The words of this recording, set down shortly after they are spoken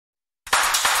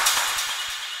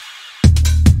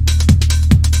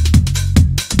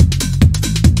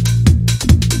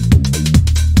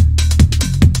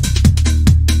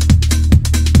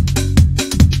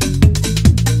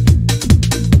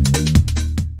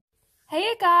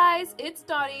Hey guys, it's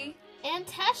Dottie and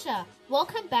Tasha.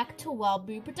 Welcome back to Wild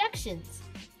Boo Productions.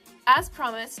 As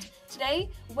promised, today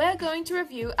we're going to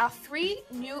review our 3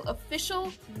 new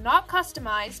official, not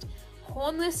customized,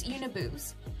 Hornless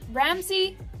Uniboos,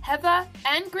 Ramsey, Heather,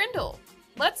 and Grindal.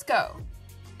 Let's go!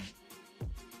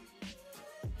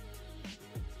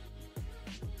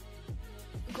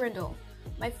 Grindal,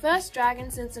 my first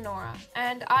dragon since Anora,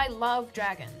 and I love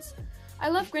dragons. I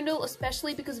love Grindal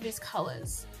especially because of his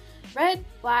colours. Red,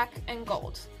 black, and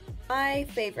gold. My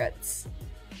favourites.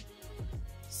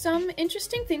 Some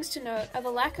interesting things to note are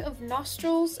the lack of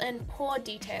nostrils and paw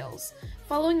details,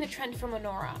 following the trend from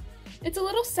Anora. It's a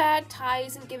little sad Ty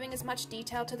isn't giving as much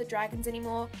detail to the dragons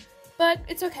anymore, but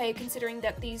it's okay considering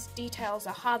that these details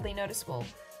are hardly noticeable.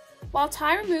 While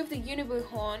Ty removed the Uniboo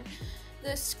horn,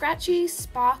 the scratchy,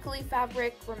 sparkly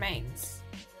fabric remains.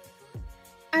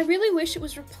 I really wish it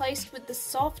was replaced with the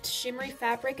soft, shimmery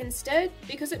fabric instead,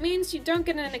 because it means you don't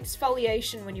get an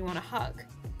exfoliation when you want to hug.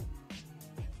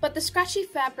 But the scratchy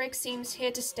fabric seems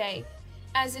here to stay,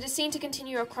 as it is seen to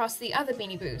continue across the other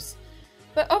Beanie Boos.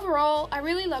 But overall, I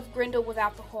really love Grindal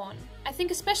without the horn. I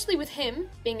think especially with him,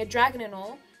 being a dragon and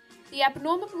all, the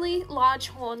abnormally large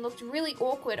horn looked really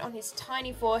awkward on his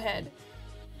tiny forehead.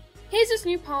 Here's his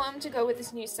new poem to go with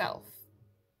his new self.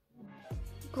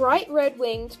 Bright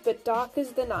red-winged, but dark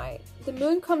as the night, the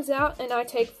moon comes out and I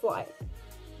take flight.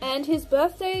 And his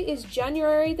birthday is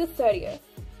January the 30th.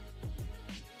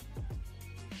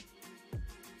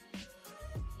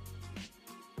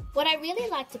 What I really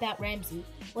liked about Ramsey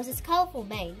was his colourful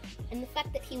mane and the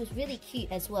fact that he was really cute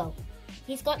as well.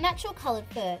 He's got natural coloured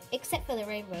fur, except for the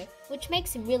rainbow, which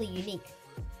makes him really unique.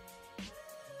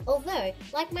 Although,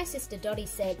 like my sister Dottie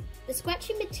said, the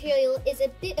scratchy material is a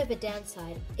bit of a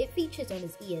downside. It features on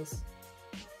his ears.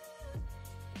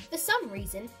 For some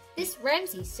reason, this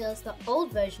Ramsey still has the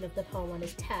old version of the poem on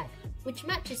his tag, which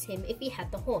matches him if he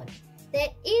had the horn. There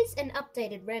is an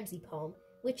updated Ramsey poem,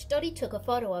 which Dottie took a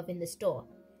photo of in the store,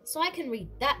 so I can read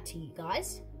that to you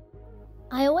guys.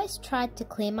 I always tried to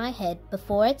clear my head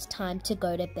before it's time to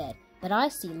go to bed, but I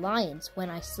see lions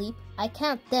when I sleep. I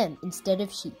count them instead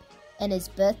of sheep. And his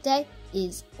birthday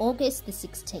is August the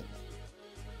 16th.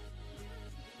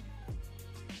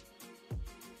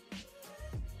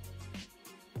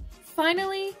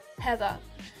 Finally, Heather.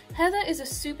 Heather is a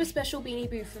super special Beanie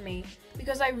Boo for me,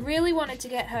 because I really wanted to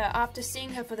get her after seeing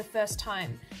her for the first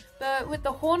time, but with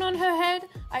the horn on her head,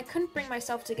 I couldn't bring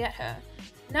myself to get her.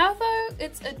 Now though,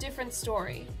 it's a different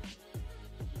story.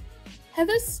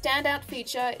 Heather's standout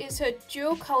feature is her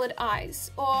dual-coloured eyes,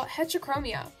 or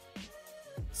heterochromia.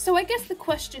 So I guess the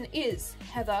question is,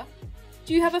 Heather,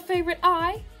 do you have a favourite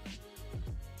eye?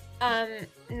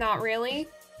 Not really.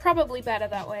 Probably better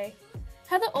that way.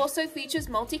 Heather also features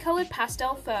multicoloured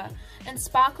pastel fur and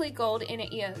sparkly gold inner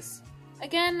ears.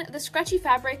 Again, the scratchy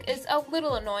fabric is a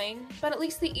little annoying, but at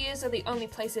least the ears are the only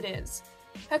place it is.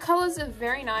 Her colours are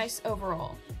very nice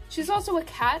overall. She's also a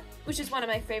cat, which is one of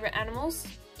my favourite animals,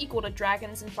 equal to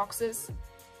dragons and foxes.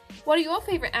 What are your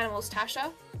favourite animals,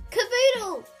 Tasha?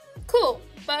 Cavoodle! Cool,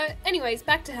 but anyways,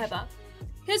 back to Heather.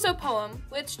 Here's her poem,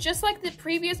 which, just like the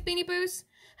previous Beanie Boos,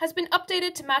 has been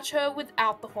updated to match her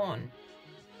without the horn.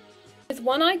 With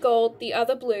one eye gold, the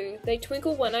other blue, they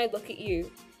twinkle when I look at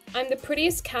you. I'm the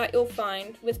prettiest cat you'll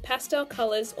find, with pastel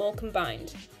colours all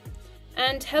combined.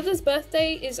 And Heather's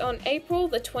birthday is on April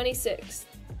the 26th.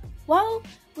 Well,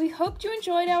 we hoped you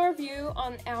enjoyed our review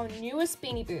on our newest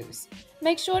Beanie Boos.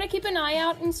 Make sure to keep an eye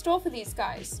out in store for these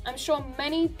guys. I'm sure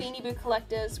many Beanie Boo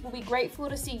collectors will be grateful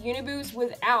to see Uniboos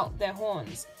without their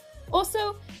horns.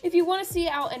 Also, if you want to see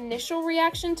our initial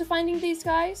reaction to finding these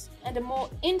guys, and a more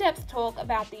in-depth talk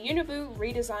about the Uniboo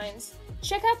redesigns,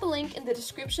 check out the link in the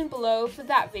description below for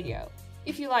that video.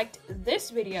 If you liked this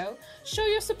video, show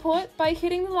your support by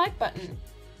hitting the like button.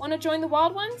 Want to join the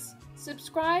wild ones?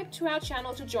 Subscribe to our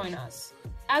channel to join us.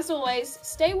 As always,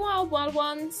 stay wild, wild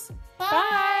ones. Bye!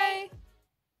 Bye.